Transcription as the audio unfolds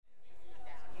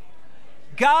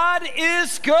God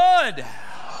is good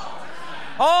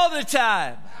all the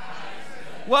time.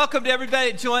 Welcome to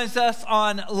everybody that joins us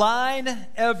online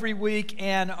every week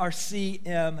and our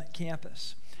CM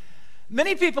campus.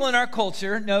 Many people in our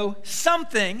culture know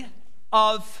something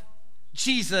of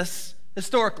Jesus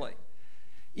historically.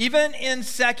 Even in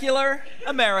secular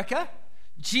America,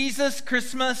 Jesus,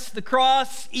 Christmas, the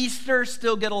cross, Easter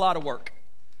still get a lot of work.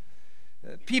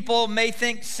 People may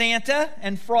think Santa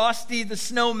and Frosty the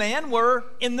Snowman were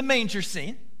in the manger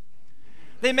scene.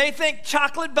 They may think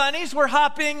chocolate bunnies were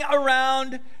hopping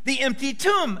around the empty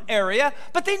tomb area,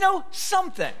 but they know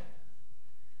something.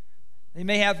 They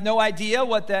may have no idea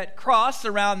what that cross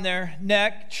around their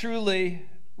neck truly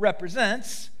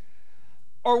represents,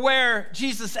 or where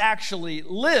Jesus actually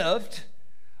lived,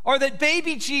 or that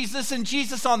baby Jesus and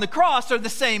Jesus on the cross are the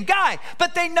same guy,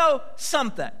 but they know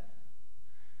something.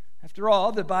 After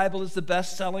all, the Bible is the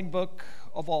best-selling book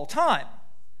of all time.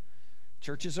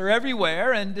 Churches are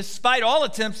everywhere, and despite all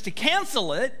attempts to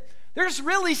cancel it, there's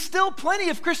really still plenty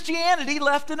of Christianity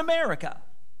left in America.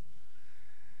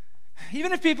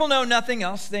 Even if people know nothing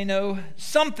else, they know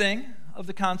something of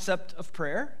the concept of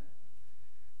prayer,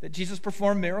 that Jesus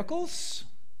performed miracles,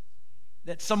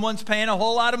 that someone's paying a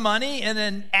whole lot of money in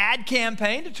an ad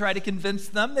campaign to try to convince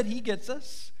them that he gets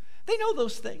us. They know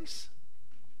those things.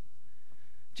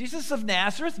 Jesus of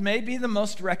Nazareth may be the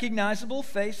most recognizable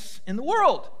face in the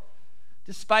world,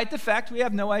 despite the fact we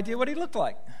have no idea what he looked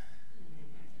like.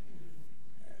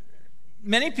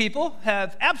 Many people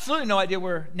have absolutely no idea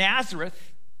where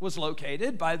Nazareth was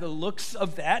located by the looks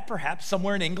of that, perhaps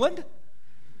somewhere in England.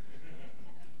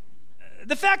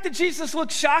 The fact that Jesus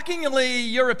looks shockingly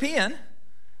European,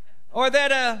 or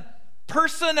that a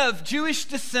person of Jewish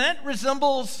descent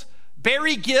resembles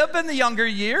Barry Gibb in the younger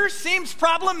years, seems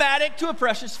problematic to a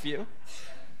precious few.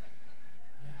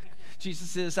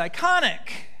 Jesus is iconic,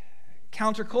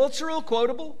 countercultural,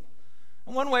 quotable.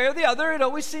 And one way or the other, it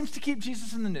always seems to keep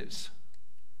Jesus in the news.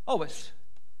 Always.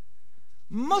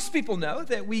 Most people know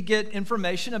that we get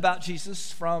information about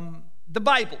Jesus from the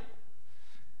Bible.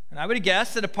 And I would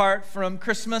guess that apart from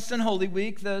Christmas and Holy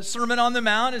Week, the Sermon on the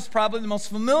Mount is probably the most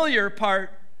familiar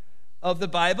part of the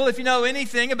Bible. If you know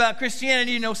anything about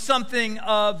Christianity, you know something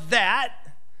of that.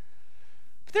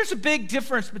 But there's a big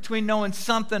difference between knowing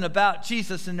something about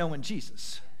Jesus and knowing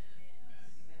Jesus.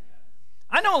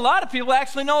 I know a lot of people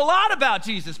actually know a lot about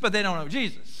Jesus, but they don't know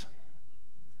Jesus.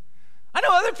 I know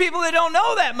other people that don't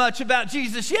know that much about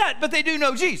Jesus yet, but they do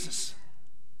know Jesus.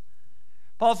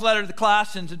 Paul's letter to the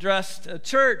Colossians addressed a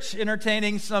church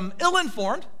entertaining some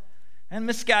ill-informed and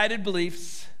misguided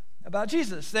beliefs about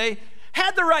Jesus. They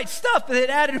had the right stuff, but they'd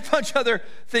added a bunch of other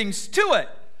things to it.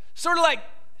 Sort of like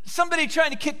somebody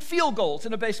trying to kick field goals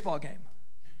in a baseball game.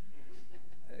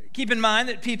 Keep in mind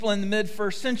that people in the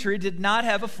mid-first century did not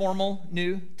have a formal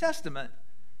New Testament.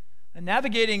 And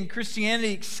navigating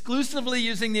Christianity exclusively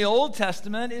using the Old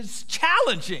Testament is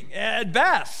challenging at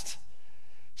best.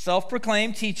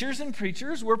 Self-proclaimed teachers and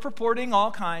preachers were purporting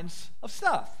all kinds of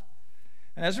stuff.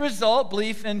 And as a result,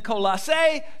 belief in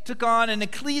Colossae took on an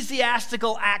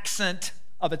ecclesiastical accent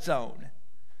of its own.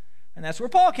 And that's where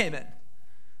Paul came in.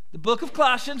 The book of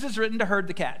Colossians is written to herd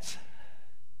the cats.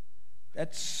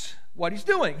 That's what he's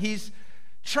doing. He's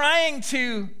trying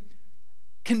to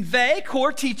convey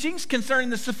core teachings concerning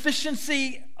the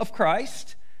sufficiency of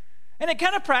Christ. And it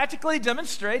kind of practically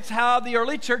demonstrates how the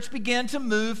early church began to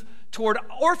move toward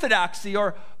orthodoxy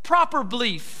or proper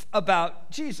belief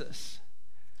about Jesus.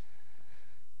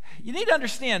 You need to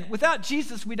understand, without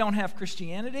Jesus, we don't have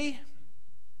Christianity.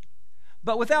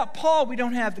 But without Paul, we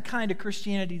don't have the kind of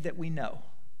Christianity that we know.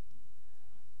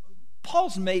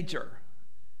 Paul's major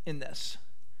in this.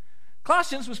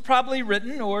 Colossians was probably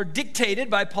written or dictated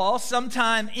by Paul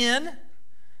sometime in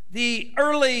the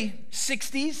early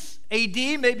 60s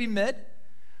AD, maybe mid.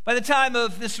 By the time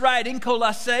of this writing,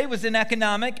 Colossae was in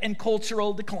economic and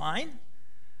cultural decline.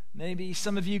 Maybe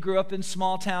some of you grew up in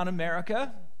small-town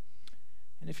America.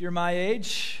 And if you're my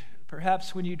age,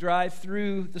 perhaps when you drive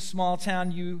through the small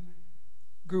town you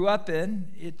grew up in,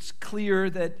 it's clear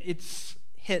that it's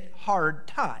hit hard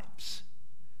times.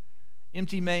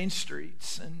 Empty main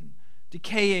streets and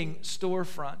decaying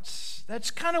storefronts. That's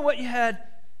kind of what you had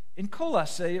in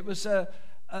Colossae. It was a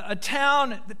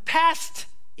town that passed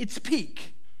its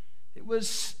peak. It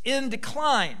was in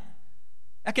decline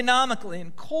economically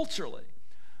and culturally.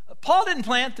 Paul didn't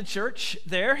plant the church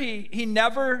there. He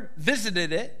never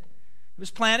visited it. It was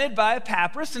planted by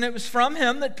Epaphras, and it was from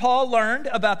him that Paul learned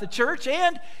about the church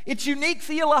and its unique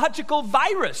theological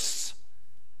virus.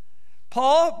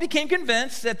 Paul became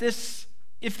convinced that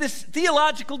if this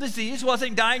theological disease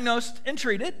wasn't diagnosed and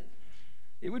treated,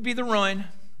 it would be the ruin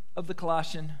of the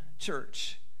Colossian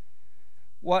church.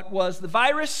 What was the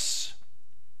virus?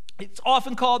 It's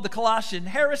often called the Colossian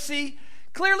heresy.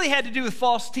 Clearly had to do with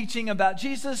false teaching about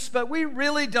Jesus, but we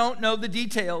really don't know the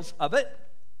details of it.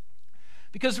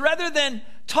 Because rather than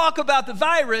talk about the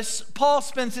virus, Paul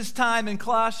spends his time in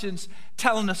Colossians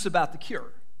telling us about the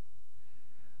cure.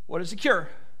 What is the cure?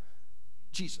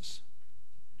 Jesus.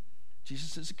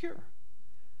 Jesus is a cure.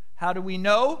 How do we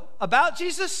know about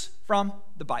Jesus? From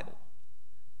the Bible.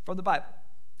 From the Bible.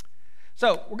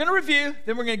 So we're going to review,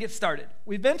 then we're going to get started.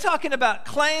 We've been talking about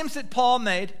claims that Paul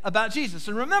made about Jesus.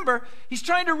 And remember, he's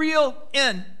trying to reel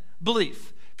in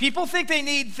belief. People think they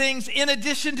need things in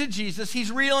addition to Jesus.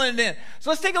 He's reeling it in. So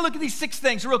let's take a look at these 6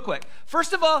 things real quick.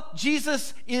 First of all,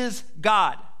 Jesus is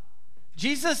God.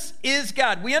 Jesus is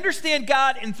God. We understand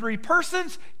God in 3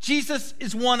 persons. Jesus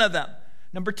is one of them.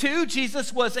 Number 2,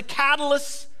 Jesus was a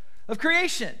catalyst of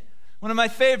creation. One of my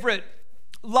favorite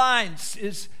lines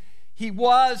is, he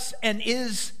was and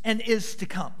is to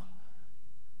come.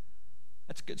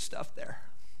 That's good stuff there.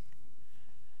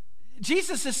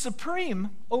 Jesus is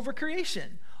supreme over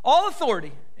creation. All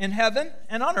authority in heaven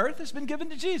and on earth has been given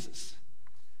to Jesus.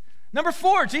 Number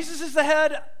 4, Jesus is the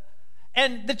head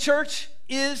and the church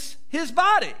is his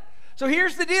body. So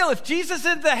here's the deal. If Jesus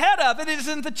is the head of it, it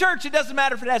isn't the church. It doesn't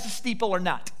matter if it has a steeple or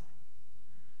not.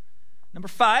 Number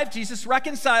 5, Jesus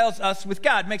reconciles us with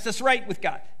God, makes us right with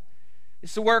God.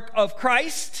 It's the work of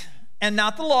Christ and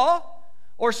not the law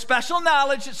or special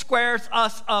knowledge that squares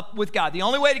us up with God. The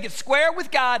only way to get square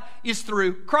with God is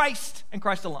through Christ and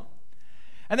Christ alone.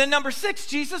 And then number 6,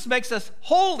 Jesus makes us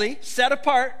holy, set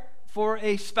apart for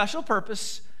a special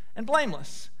purpose, and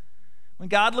blameless. When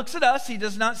God looks at us, he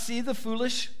does not see the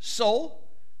foolish soul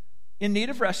in need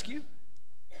of rescue.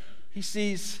 He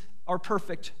sees our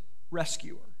perfect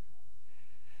rescuer.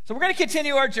 So we're going to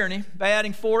continue our journey by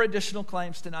adding 4 additional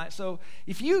claims tonight. So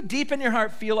if you deep in your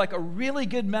heart feel like a really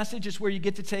good message is where you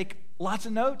get to take lots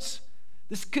of notes,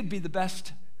 this could be the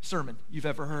best sermon you've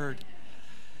ever heard.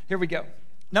 Here we go.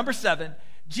 Number 7,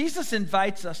 Jesus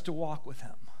invites us to walk with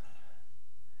him.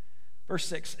 Verse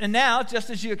 6, and now, just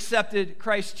as you accepted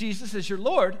Christ Jesus as your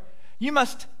Lord, you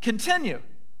must continue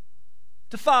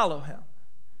to follow him.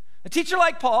 A teacher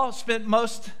like Paul spent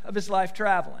most of his life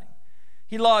traveling.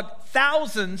 He logged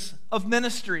thousands of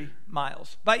ministry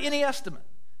miles by any estimate.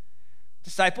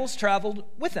 Disciples traveled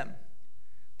with him.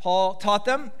 Paul taught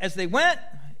them as they went.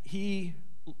 He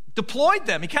deployed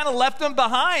them. He kind of left them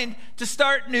behind to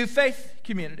start new faith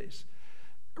communities.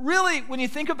 Really, when you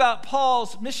think about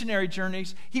Paul's missionary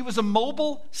journeys, he was a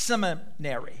mobile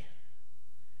seminary.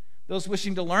 Those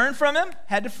wishing to learn from him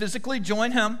had to physically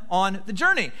join him on the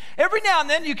journey. Every now and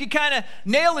then you could kind of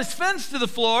nail his fence to the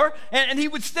floor and he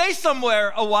would stay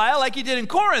somewhere a while like he did in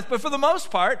Corinth. But for the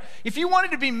most part, if you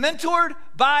wanted to be mentored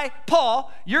by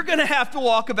Paul, you're going to have to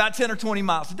walk about 10 or 20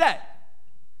 miles a day.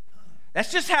 That's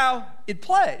just how it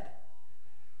played.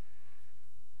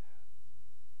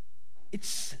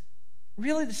 It's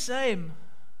really the same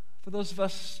for those of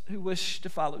us who wish to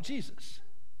follow Jesus.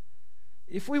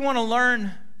 If we want to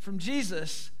learn from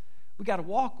Jesus, we got to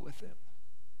walk with him.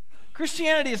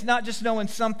 Christianity is not just knowing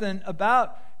something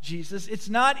about Jesus. It's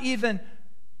not even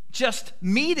just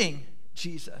meeting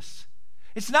Jesus.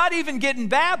 It's not even getting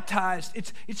baptized.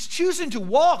 It's choosing to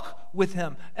walk with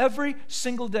him every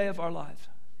single day of our life.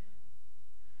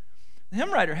 The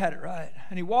hymn writer had it right.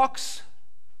 And he walks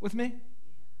with me. And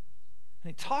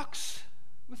he talks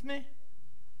with me.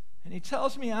 And he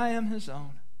tells me I am his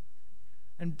own.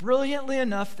 And brilliantly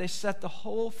enough, they set the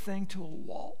whole thing to a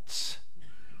waltz.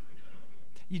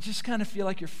 You just kind of feel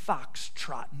like you're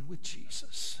fox-trotting with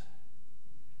Jesus.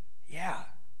 Yeah.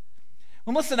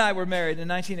 When Melissa and I were married in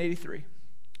 1983,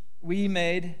 we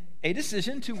made a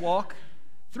decision to walk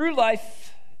through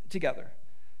life together.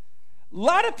 A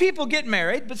lot of people get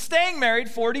married, but staying married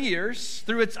 40 years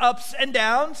through its ups and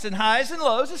downs and highs and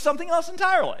lows is something else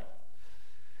entirely.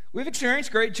 We've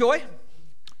experienced great joy.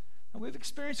 We've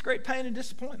experienced great pain and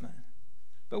disappointment,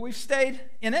 but we've stayed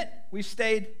in it, we've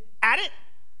stayed at it,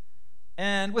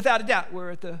 and without a doubt, we're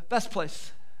at the best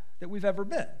place that we've ever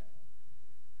been.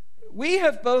 We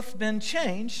have both been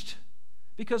changed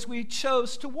because we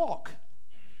chose to walk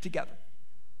together.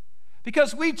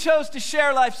 Because we chose to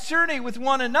share life's journey with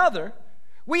one another,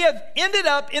 we have ended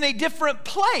up in a different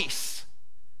place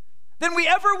than we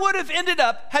ever would have ended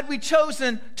up had we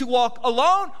chosen to walk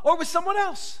alone or with someone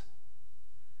else.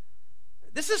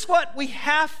 This is what we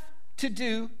have to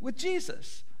do with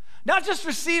Jesus. Not just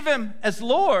receive him as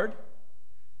Lord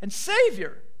and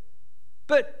Savior,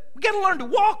 but we got to learn to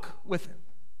walk with him,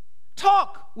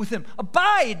 talk with him,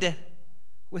 abide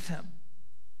with him.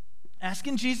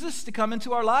 Asking Jesus to come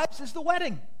into our lives is the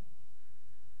wedding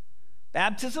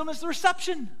Baptism is the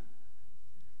reception.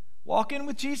 Walking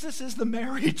with Jesus is the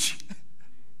marriage.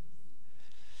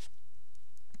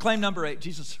 Claim number 8,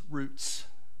 Jesus roots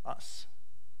us.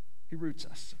 He roots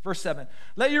us. Verse 7,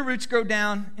 let your roots grow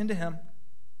down into him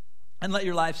and let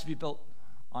your lives be built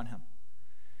on him.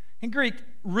 In Greek,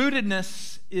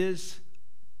 rootedness is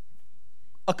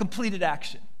a completed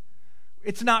action.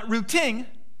 It's not rooting,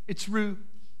 it's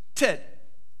rooted.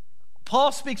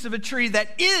 Paul speaks of a tree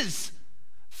that is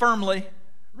firmly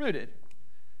rooted.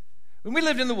 When we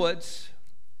lived in the woods,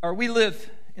 or we live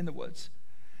in the woods,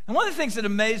 and one of the things that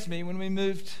amazed me when we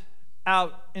moved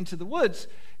out into the woods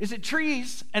is that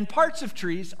trees and parts of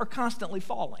trees are constantly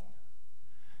falling.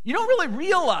 You don't really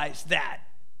realize that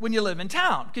when you live in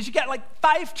town, because you got like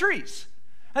 5 trees,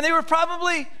 and they were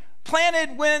probably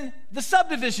planted when the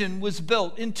subdivision was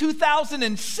built in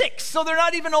 2006, so they're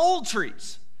not even old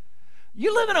trees.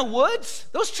 You live in a woods,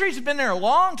 those trees have been there a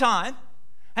long time,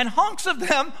 and hunks of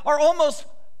them are almost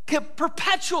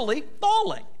perpetually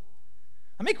falling.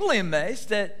 I'm equally amazed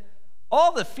that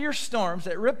all the fierce storms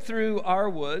that rip through our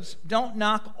woods don't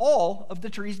knock all of the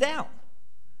trees down.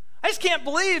 I just can't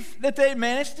believe that they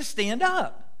managed to stand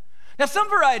up. Now, some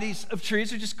varieties of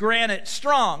trees are just granite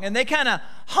strong, and they kind of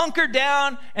hunker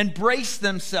down and brace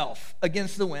themselves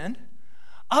against the wind.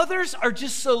 Others are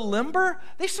just so limber,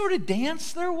 they sort of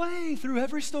dance their way through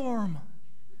every storm.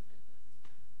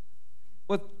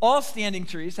 What all standing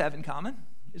trees have in common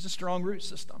is a strong root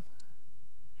system.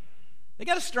 They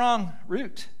got a strong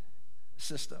root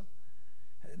system.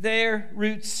 Their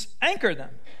roots anchor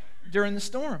them during the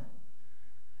storm.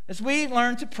 As we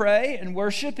learn to pray and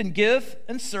worship and give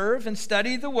and serve and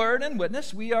study the word and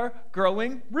witness, we are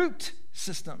growing root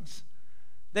systems.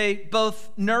 They both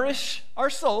nourish our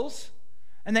souls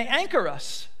and they anchor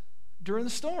us during the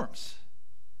storms.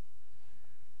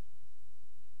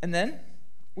 And then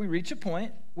we reach a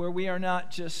point where we are not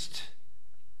just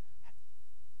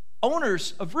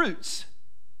owners of roots,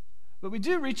 but we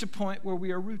do reach a point where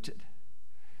we are rooted.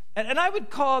 And I would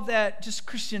call that just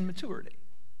Christian maturity.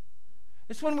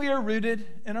 It's when we are rooted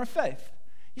in our faith.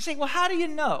 You say, well, how do you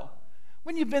know?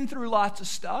 When you've been through lots of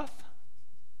stuff,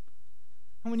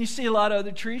 and when you see a lot of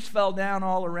other trees fell down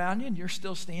all around you and you're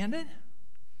still standing,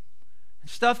 and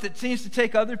stuff that seems to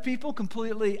take other people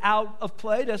completely out of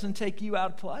play doesn't take you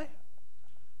out of play,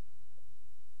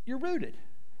 you're rooted.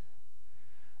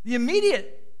 The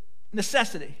immediate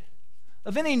necessity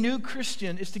of any new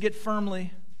Christian is to get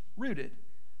firmly rooted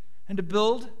and to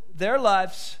build their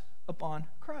lives upon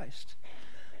Christ.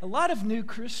 A lot of new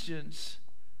Christians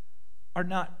are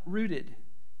not rooted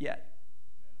yet.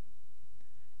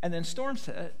 And then storms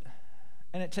hit,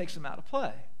 and it takes them out of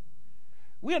play.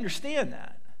 We understand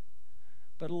that.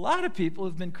 But a lot of people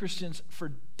who've been Christians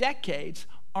for decades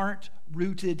aren't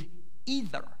rooted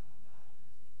either.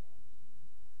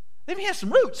 They may have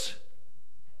some roots,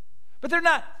 but they're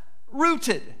not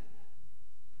rooted.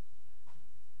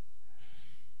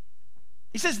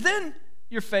 He says, then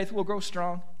your faith will grow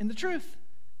strong in the truth.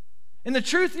 In the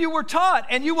truth you were taught,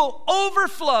 and you will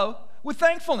overflow with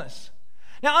thankfulness.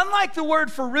 Now, unlike the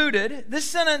word for rooted, this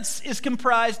sentence is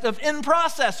comprised of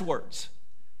in-process words.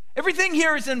 Everything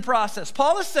here is in process.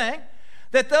 Paul is saying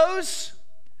that those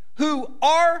who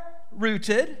are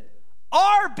rooted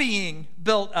are being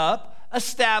built up,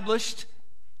 established,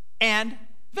 and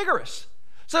vigorous.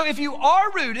 So if you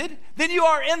are rooted, then you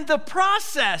are in the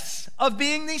process of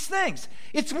being these things.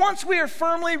 It's once we are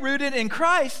firmly rooted in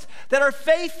Christ that our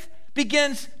faith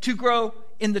begins to grow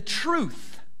in the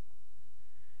truth.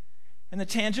 And the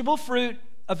tangible fruit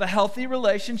of a healthy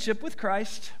relationship with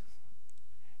Christ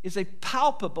is a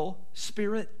palpable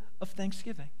spirit of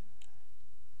thanksgiving.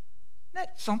 Isn't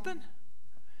that something?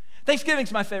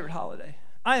 Thanksgiving's my favorite holiday.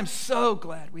 I am so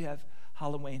glad we have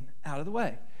Halloween out of the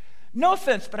way. No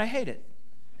offense, but I hate it.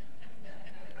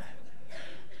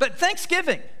 But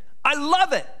Thanksgiving, I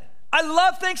love it. I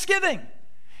love Thanksgiving.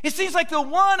 It seems like the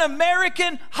one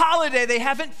American holiday they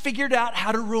haven't figured out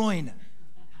how to ruin.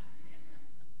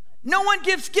 No one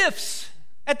gives gifts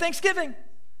at Thanksgiving.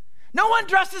 No one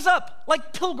dresses up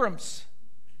like pilgrims.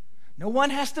 No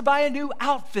one has to buy a new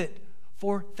outfit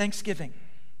for Thanksgiving.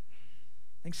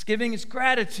 Thanksgiving is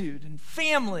gratitude and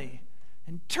family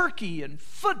and turkey and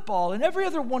football and every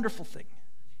other wonderful thing.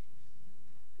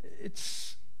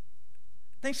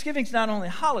 Thanksgiving's not only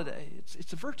a holiday,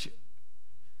 it's a virtue.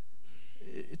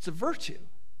 It's a virtue.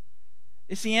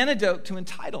 It's the antidote to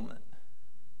entitlement.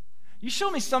 You show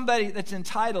me somebody that's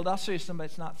entitled, I'll show you somebody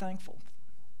that's not thankful.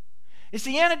 It's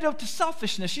the antidote to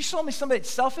selfishness. You show me somebody that's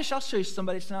selfish, I'll show you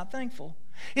somebody that's not thankful.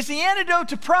 It's the antidote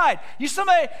to pride.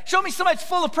 Show me somebody that's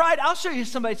full of pride, I'll show you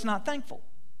somebody that's not thankful.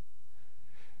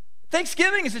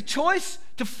 Thanksgiving is a choice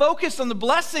to focus on the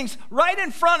blessings right in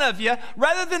front of you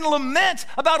rather than lament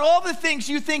about all the things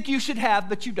you think you should have,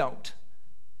 but you don't.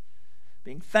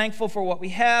 Being thankful for what we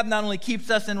have not only keeps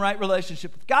us in right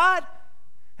relationship with God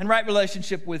and right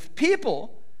relationship with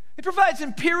people, it provides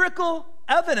empirical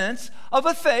evidence of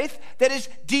a faith that is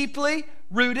deeply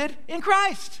rooted in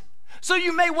Christ. So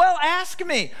you may well ask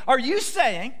me, are you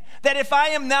saying that if I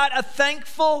am not a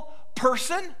thankful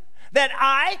person, that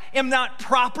I am not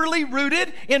properly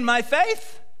rooted in my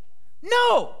faith?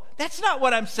 No, that's not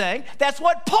what I'm saying. That's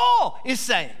what Paul is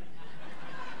saying.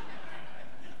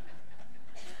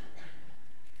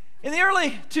 In the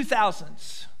early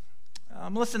 2000s,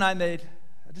 Melissa and I made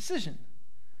a decision.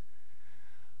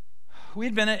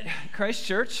 We'd been at Christ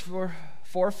Church for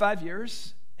 4 or 5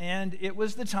 years, and it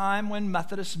was the time when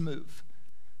Methodists move.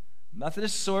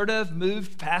 Methodists sort of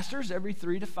moved pastors every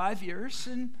 3 to 5 years,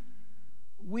 and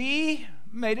we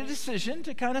made a decision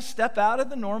to kind of step out of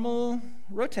the normal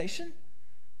rotation,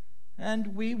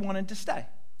 and we wanted to stay.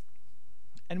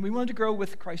 And we wanted to grow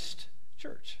with Christ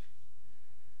Church.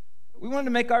 We wanted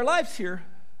to make our lives here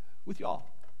with y'all.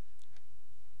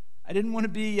 I didn't want to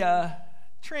be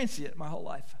transient my whole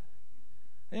life.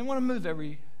 I didn't want to move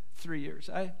every 3 years.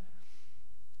 I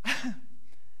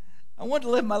wanted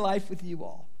to live my life with you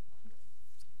all.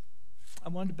 I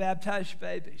wanted to baptize your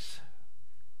babies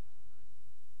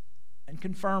and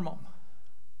confirm them,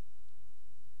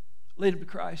 lead them to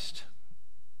Christ,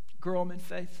 grow them in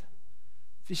faith,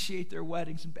 officiate their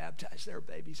weddings, and baptize their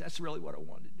babies. That's really what I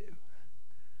wanted to do.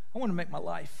 I want to make my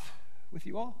life with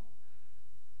you all.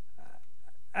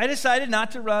 I decided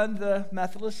not to run the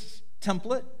Methodist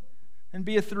template and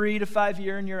be a 3 to 5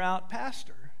 year and you're out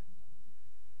pastor.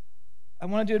 I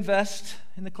wanted to invest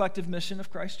in the collective mission of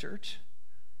Christ Church.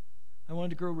 I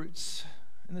wanted to grow roots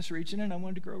in this region, and I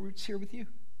wanted to grow roots here with you.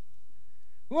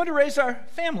 We wanted to raise our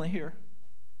family here.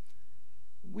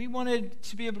 We wanted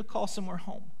to be able to call somewhere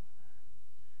home.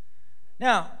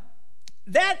 Now,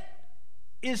 that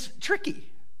is tricky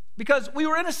because we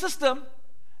were in a system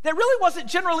that really wasn't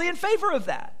generally in favor of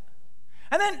that.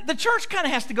 And then the church kind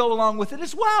of has to go along with it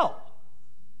as well.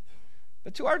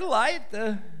 But to our delight,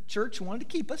 the church wanted to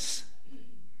keep us.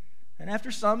 And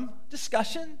after some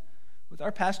discussion with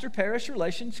our pastor parish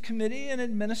relations committee and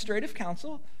administrative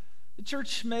council, the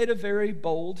church made a very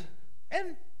bold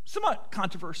and somewhat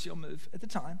controversial move at the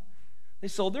time. They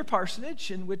sold their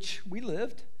parsonage in which we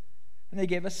lived, and they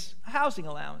gave us a housing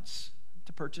allowance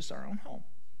to purchase our own home.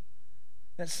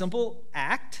 That simple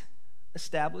act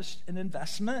established an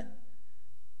investment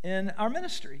in our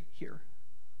ministry here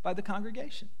by the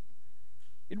congregation.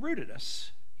 It rooted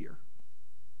us here.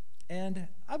 And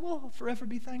I will forever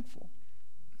be thankful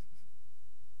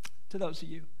to those of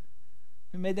you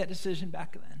who made that decision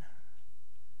back then.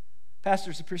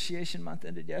 Pastor's Appreciation Month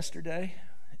ended yesterday,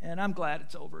 and I'm glad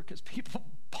it's over because people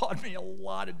bought me a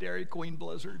lot of Dairy Queen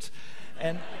Blizzards.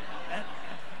 And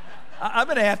I'm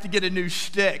going to have to get a new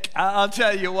shtick. I'll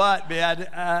tell you what, man,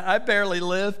 I barely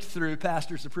lived through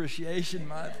Pastor's Appreciation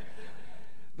Month.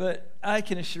 But I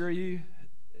can assure you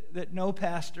that no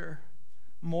pastor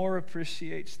more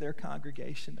appreciates their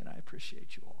congregation than I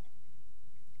appreciate you all.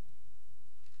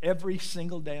 Every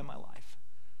single day of my life,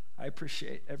 I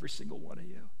appreciate every single one of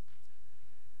you.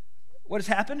 What has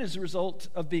happened as a result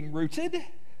of being rooted,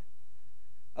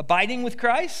 abiding with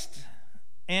Christ,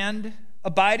 and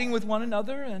abiding with one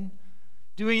another, and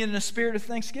doing it in a spirit of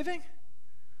thanksgiving?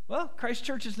 Well, Christ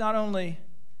Church has not only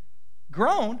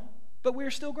grown, but we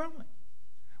are still growing.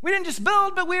 We didn't just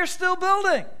build, but we are still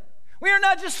building. We are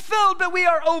not just filled, but we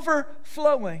are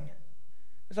overflowing.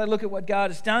 As I look at what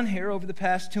God has done here over the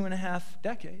past 2.5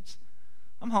 decades,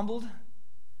 I'm humbled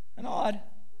and awed.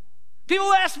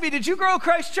 People ask me, did you grow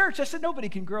Christ Church? I said, nobody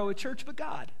can grow a church but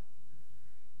God.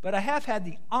 But I have had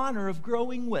the honor of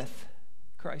growing with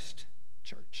Christ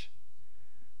Church.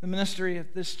 The ministry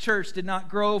of this church did not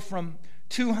grow from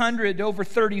 200 to over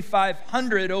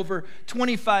 3,500 over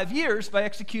 25 years by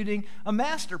executing a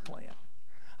master plan.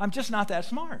 I'm just not that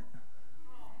smart.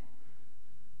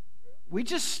 We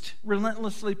just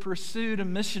relentlessly pursued a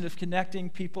mission of connecting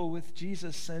people with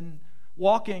Jesus and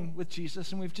walking with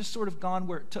Jesus, and we've just sort of gone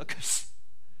where it took us.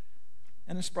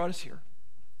 And it's brought us here.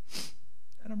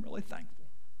 And I'm really thankful.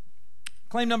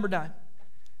 Claim number 9.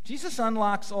 Jesus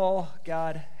unlocks all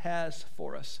God has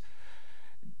for us.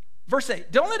 Verse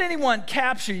 8, don't let anyone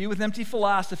capture you with empty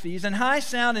philosophies and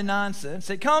high-sounding nonsense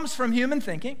that comes from human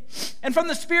thinking and from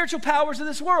the spiritual powers of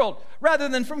this world rather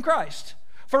than from Christ.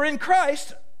 For in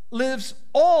Christ lives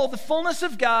all the fullness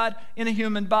of God in a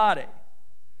human body.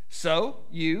 So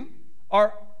you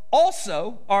are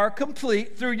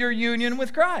complete through your union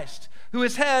with Christ. who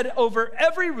is head over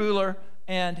every ruler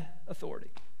and authority.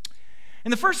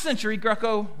 In the first century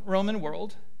Greco-Roman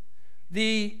world,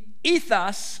 the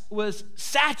ethos was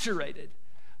saturated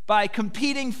by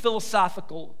competing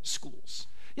philosophical schools.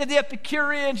 You had the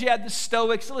Epicureans, you had the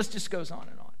Stoics, the list just goes on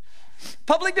and on.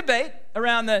 Public debate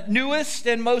around the newest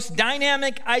and most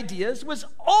dynamic ideas was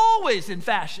always in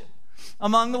fashion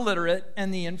among the literate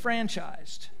and the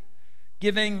enfranchised.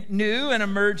 Giving new and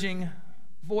emerging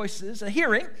voices a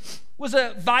hearing was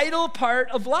a vital part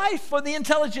of life for the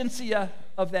intelligentsia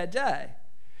of that day.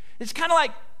 It's kind of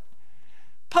like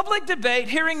public debate,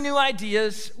 hearing new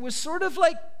ideas, was sort of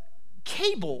like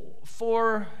cable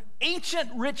for ancient,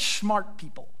 rich, smart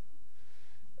people.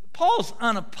 Paul's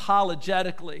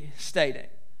unapologetically stating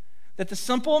that the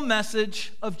simple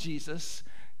message of Jesus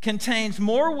contains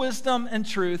more wisdom and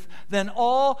truth than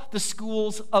all the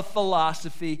schools of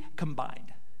philosophy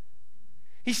combined.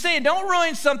 He's saying don't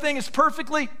ruin something as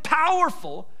perfectly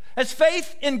powerful as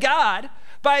faith in God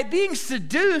by being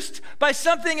seduced by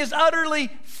something as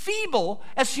utterly feeble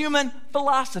as human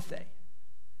philosophy.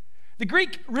 The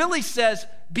Greek really says,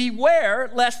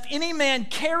 beware lest any man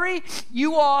carry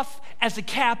you off as a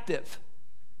captive.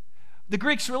 The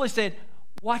Greeks really said,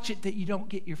 watch it that you don't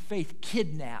get your faith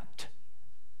kidnapped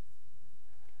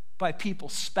by people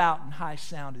spouting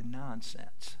high-sounding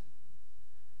nonsense.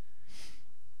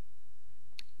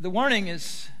 The warning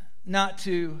is not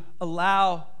to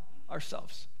allow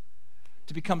ourselves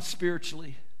to become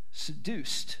spiritually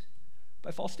seduced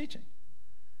by false teaching.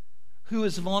 Who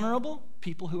is vulnerable?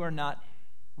 People who are not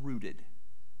rooted.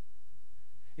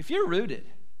 If you're rooted,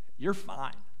 you're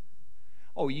fine.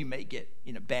 Oh, you may get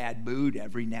in a bad mood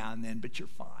every now and then, but you're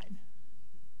fine.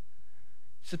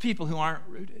 It's the people who aren't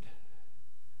rooted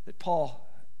that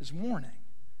Paul is warning.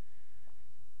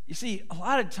 You see, a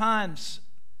lot of times,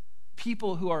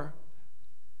 people who are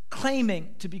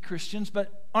claiming to be Christians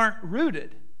but aren't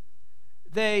rooted,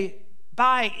 they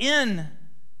buy in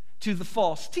to the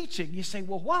false teaching. You say,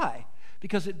 well, why?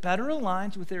 Because it better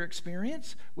aligns with their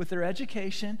experience, with their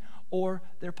education, or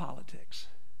their politics.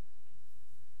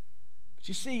 But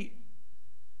you see,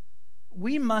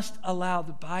 we must allow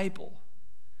the Bible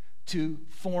to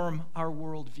form our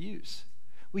worldviews.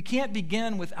 We can't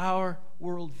begin with our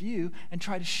worldview and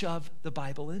try to shove the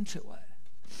Bible into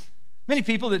it. Many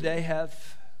people today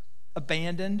have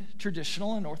abandoned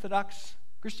traditional and Orthodox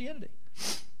Christianity.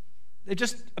 They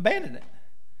just abandoned it.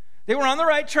 They were on the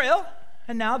right trail,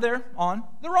 and now they're on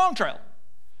the wrong trail.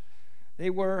 They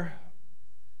were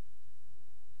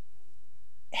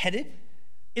headed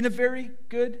in a very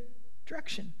good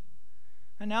direction,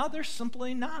 and now they're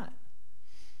simply not.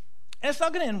 And it's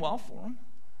not going to end well for them.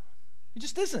 It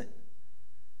just isn't.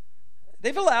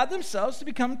 They've allowed themselves to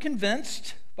become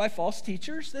convinced by false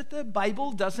teachers that the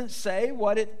Bible doesn't say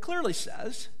what it clearly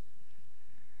says,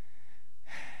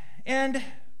 and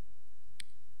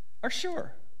are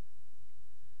sure.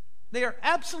 They are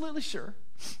absolutely sure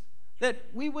that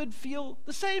we would feel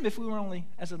the same if we were only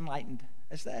as enlightened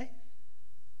as they.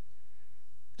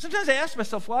 Sometimes I ask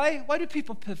myself, why do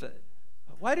people pivot?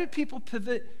 Why do people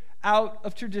pivot out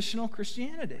of traditional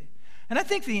Christianity? And I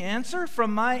think the answer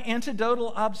from my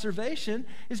anecdotal observation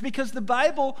is because the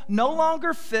Bible no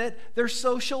longer fit their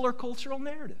social or cultural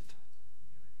narrative.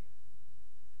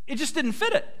 It just didn't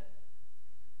fit it.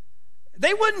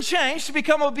 They wouldn't change to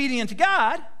become obedient to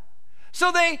God,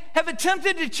 so they have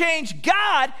attempted to change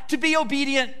God to be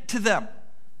obedient to them.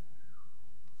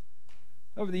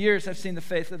 Over the years, I've seen the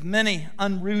faith of many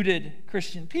unrooted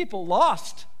Christian people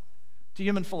lost to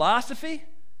human philosophy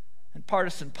and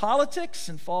partisan politics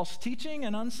and false teaching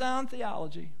and unsound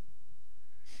theology.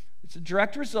 It's a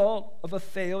direct result of a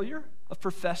failure of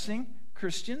professing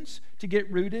Christians to get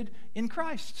rooted in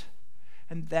Christ.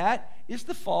 And that is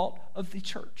the fault of the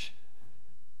church.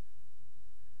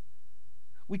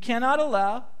 We cannot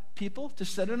allow people to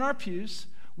sit in our pews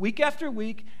week after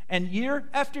week and year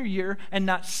after year and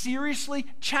not seriously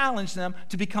challenge them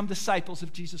to become disciples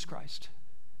of Jesus Christ.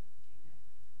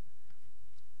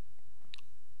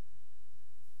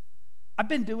 I've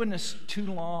been doing this too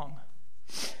long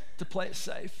to play it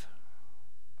safe.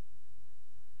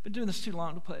 Been doing this too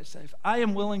long to play it safe. I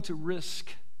am willing to risk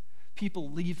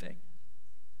people leaving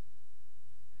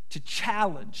to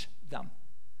challenge them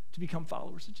to become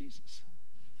followers of Jesus.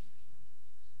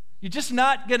 You're just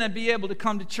not going to be able to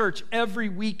come to church every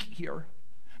week here,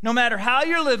 no matter how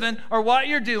you're living or what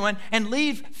you're doing, and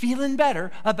leave feeling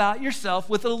better about yourself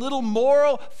with a little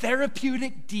moral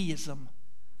therapeutic deism.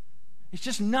 It's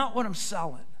just not what I'm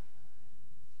selling.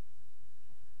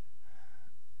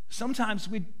 Sometimes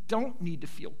we don't need to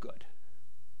feel good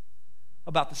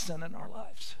about the sin in our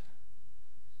lives.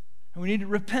 And we need to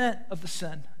repent of the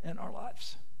sin in our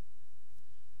lives.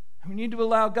 And we need to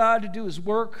allow God to do his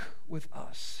work with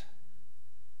us.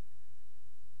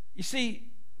 You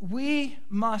see, we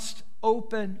must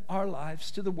open our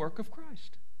lives to the work of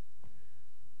Christ.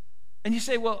 And you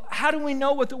say, well, how do we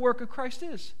know what the work of Christ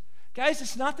is? Guys,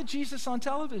 it's not the Jesus on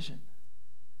television.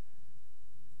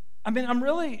 I mean, I'm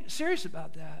really serious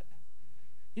about that.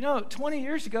 20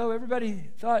 years ago, everybody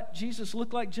thought Jesus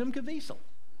looked like Jim Caviezel.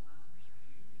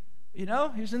 He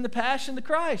was in The Passion of the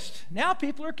Christ. Now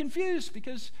people are confused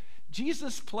because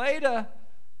Jesus played a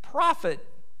prophet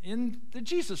in the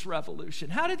Jesus Revolution.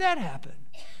 How did that happen?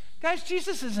 Guys,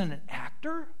 Jesus isn't an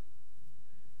actor.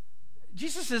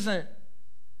 Jesus isn't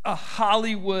a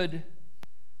Hollywood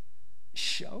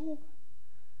show.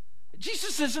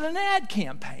 Jesus isn't an ad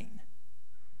campaign.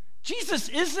 Jesus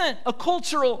isn't a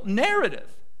cultural narrative.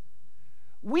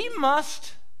 We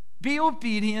must be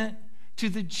obedient to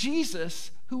the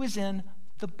Jesus who is in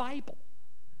the Bible.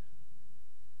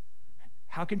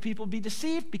 How can people be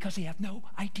deceived? Because they have no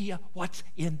idea what's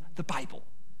in the Bible.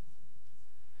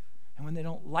 And when they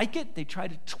don't like it, they try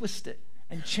to twist it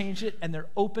and change it, and they're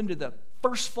open to the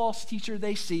first false teacher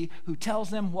they see who tells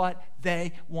them what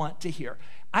they want to hear.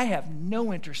 I have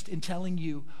no interest in telling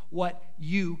you what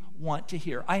you want to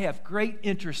hear. I have great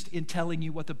interest in telling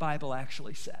you what the Bible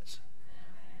actually says.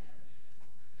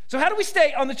 So how do we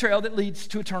stay on the trail that leads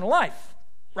to eternal life?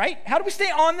 Right? How do we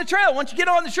stay on the trail? Once you get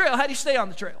on the trail, how do you stay on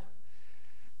the trail?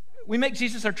 We make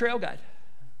Jesus our trail guide.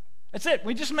 That's it.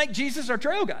 We just make Jesus our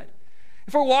trail guide.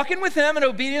 If we're walking with him in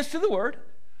obedience to the word,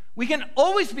 we can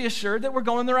always be assured that we're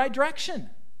going in the right direction.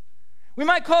 We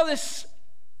might call this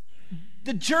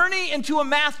the journey into a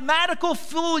mathematical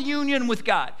full union with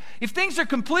God. If things are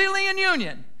completely in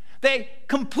union, they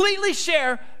completely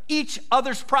share each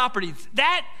other's properties.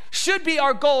 That should be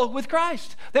our goal with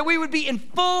Christ, that we would be in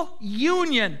full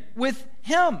union with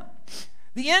him.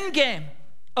 The end game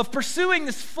of pursuing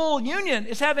this full union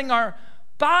is having our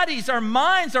bodies, our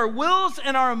minds, our wills,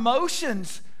 and our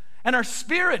emotions and our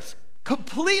spirits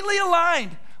completely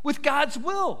aligned with God's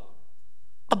will,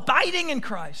 abiding in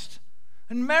Christ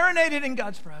and marinated in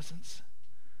God's presence.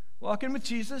 Walking with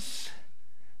Jesus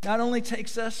not only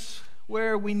takes us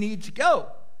where we need to go,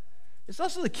 it's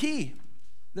also the key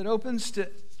that opens to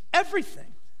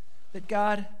everything that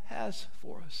God has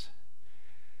for us.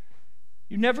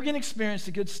 You're never going to experience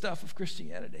the good stuff of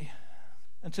Christianity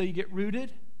until you get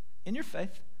rooted in your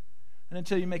faith and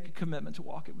until you make a commitment to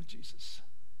walking with Jesus.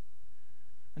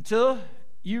 Until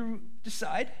you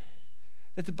decide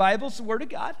that the Bible's the Word of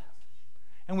God,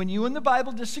 and when you and the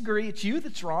Bible disagree, it's you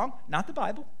that's wrong, not the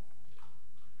Bible.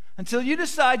 Until you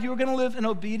decide you're going to live in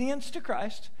obedience to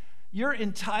Christ, your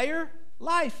entire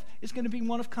life is going to be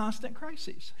one of constant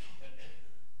crises.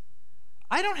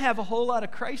 I don't have a whole lot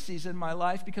of crises in my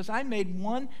life because I made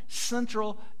one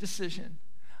central decision.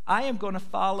 I am going to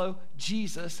follow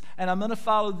Jesus, and I'm going to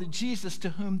follow the Jesus to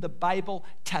whom the Bible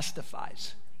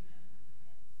testifies.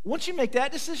 Once you make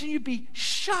that decision, you'd be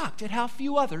shocked at how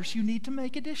few others you need to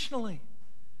make additionally.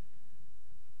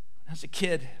 As a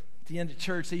kid, at the end of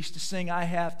church, they used to sing, "I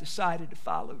have decided to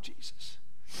follow Jesus."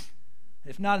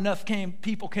 If not enough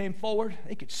people came forward,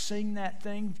 they could sing that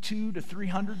thing 200 to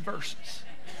 300 verses.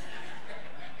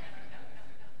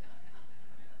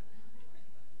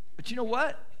 But you know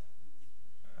what?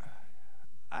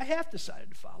 I have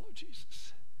decided to follow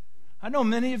Jesus. I know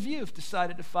many of you have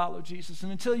decided to follow Jesus,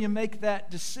 and until you make that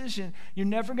decision, you're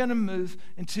never going to move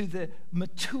into the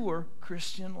mature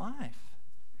Christian life.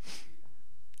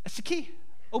 That's the key.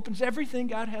 Opens everything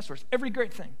God has for us, every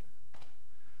great thing.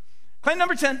 Claim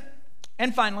number 10,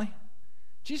 and finally,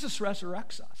 Jesus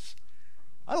resurrects us.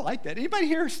 I like that. Anybody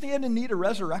here stand in need of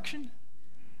resurrection?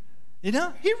 He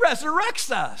resurrects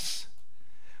us.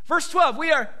 Verse 12,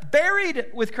 we are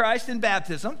buried with Christ in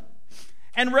baptism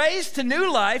and raised to new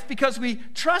life because we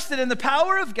trusted in the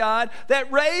power of God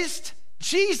that raised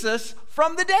Jesus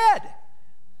from the dead.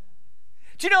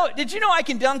 Did you know I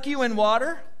can dunk you in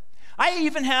water? I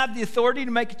even have the authority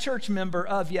to make a church member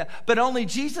of you, but only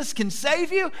Jesus can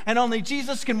save you, and only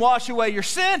Jesus can wash away your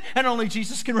sin, and only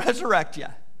Jesus can resurrect you.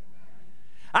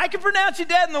 I can pronounce you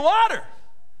dead in the water,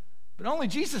 but only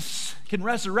Jesus can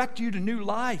resurrect you to new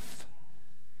life.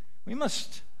 We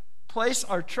must place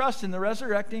our trust in the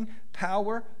resurrecting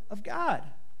power of God.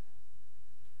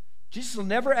 Jesus will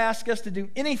never ask us to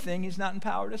do anything he's not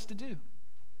empowered us to do.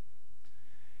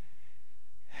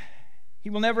 He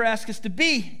will never ask us to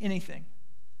be anything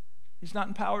he's not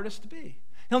empowered us to be.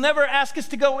 He'll never ask us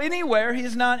to go anywhere he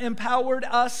has not empowered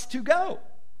us to go.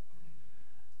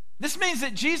 This means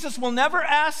that Jesus will never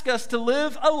ask us to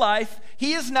live a life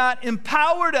he has not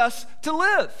empowered us to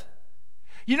live.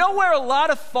 You know where a lot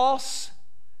of false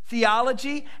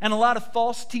theology and a lot of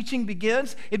false teaching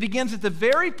begins? It begins at the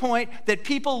very point that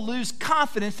people lose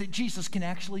confidence that Jesus can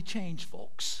actually change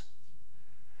folks.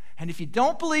 And if you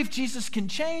don't believe Jesus can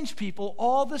change people,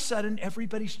 all of a sudden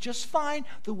everybody's just fine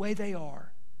the way they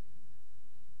are.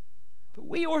 But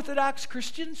we Orthodox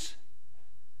Christians,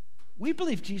 we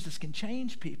believe Jesus can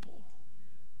change people.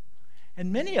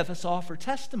 And many of us offer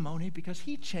testimony because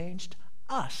he changed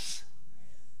us.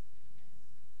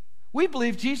 We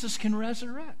believe Jesus can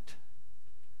resurrect.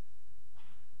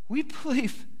 We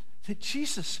believe that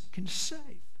Jesus can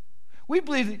save. We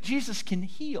believe that Jesus can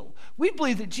heal. We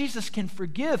believe that Jesus can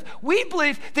forgive. We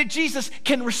believe that Jesus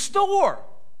can restore.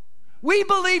 We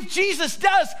believe Jesus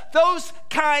does those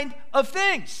kind of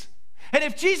things. And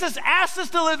if Jesus asks us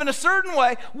to live in a certain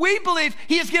way, we believe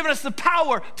he has given us the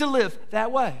power to live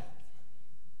that way.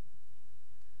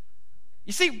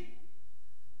 You see,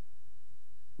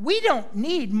 we don't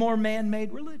need more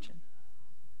man-made religion.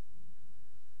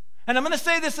 And I'm going to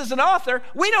say this as an author,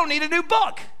 we don't need a new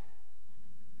book.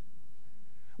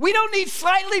 We don't need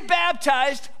slightly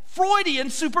baptized Freudian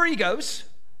superegos.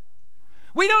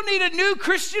 We don't need a new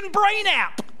Christian brain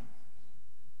app.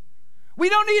 We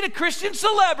don't need a Christian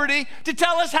celebrity to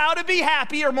tell us how to be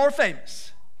happy or more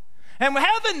famous. And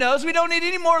heaven knows we don't need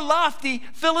any more lofty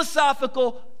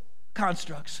philosophical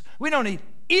constructs. We don't need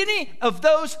any of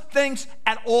those things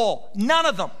at all. None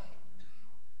of them.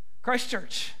 Christ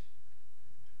Church,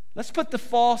 let's put the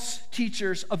false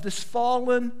teachers of this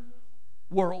fallen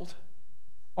world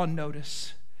on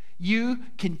notice. You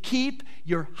can keep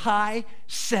your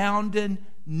high-sounding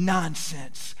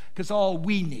nonsense because all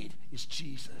we need is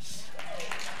Jesus.